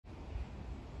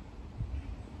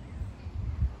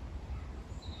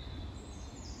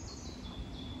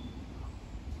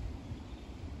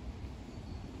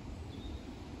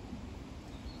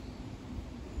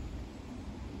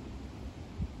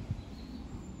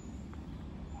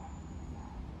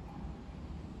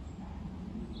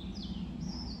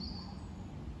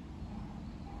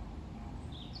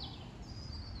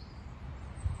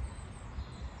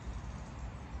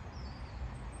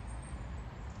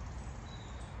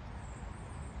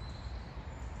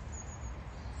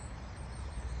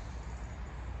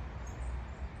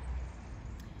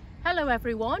Hello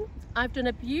everyone, I've done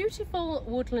a beautiful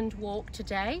woodland walk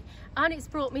today and it's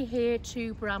brought me here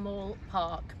to Bramhall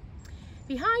Park.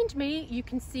 Behind me you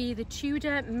can see the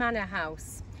Tudor Manor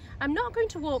House. I'm not going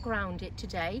to walk around it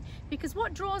today because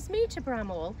what draws me to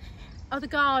Bramhall are the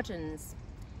gardens.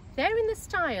 They're in the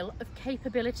style of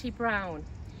Capability Brown.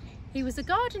 He was a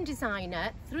garden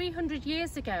designer 300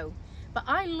 years ago, but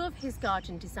I love his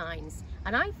garden designs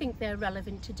and I think they're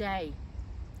relevant today.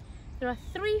 There are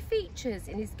three features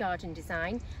in his garden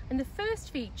design, and the first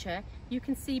feature you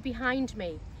can see behind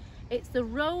me. It's the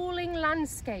rolling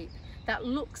landscape that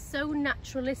looks so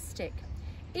naturalistic.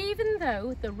 Even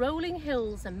though the rolling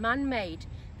hills are man-made,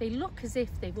 they look as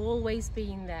if they've always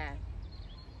been there.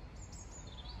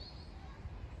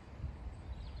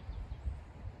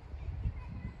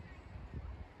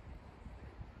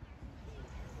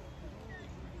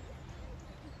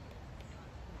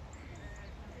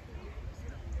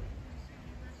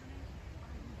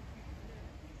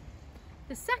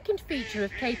 The second feature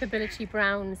of Capability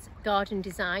Brown's garden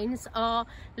designs are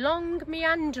long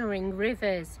meandering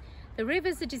rivers. The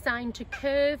rivers are designed to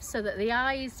curve so that the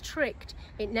eye is tricked,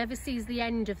 it never sees the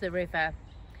end of the river.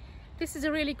 This is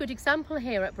a really good example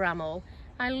here at Bramhall.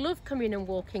 I love coming and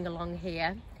walking along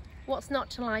here. What's not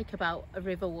to like about a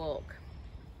river walk?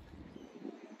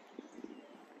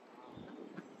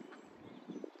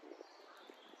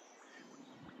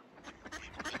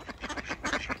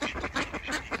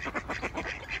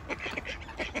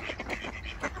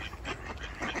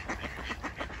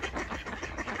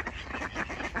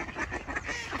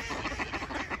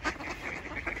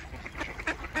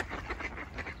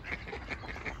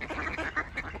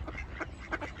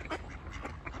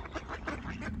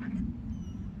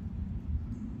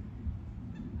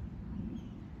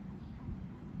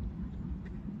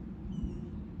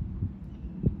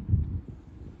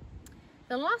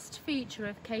 The last feature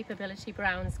of Capability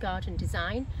Brown's garden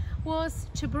design was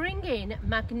to bring in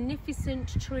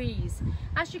magnificent trees.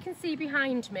 As you can see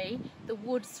behind me, the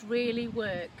woods really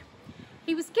work.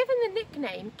 He was given the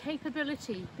nickname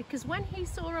Capability because when he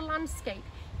saw a landscape,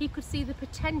 he could see the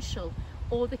potential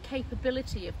or the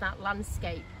capability of that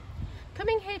landscape.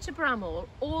 Coming here to Bramhall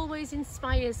always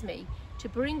inspires me to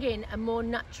bring in a more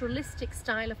naturalistic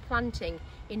style of planting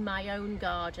in my own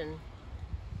garden.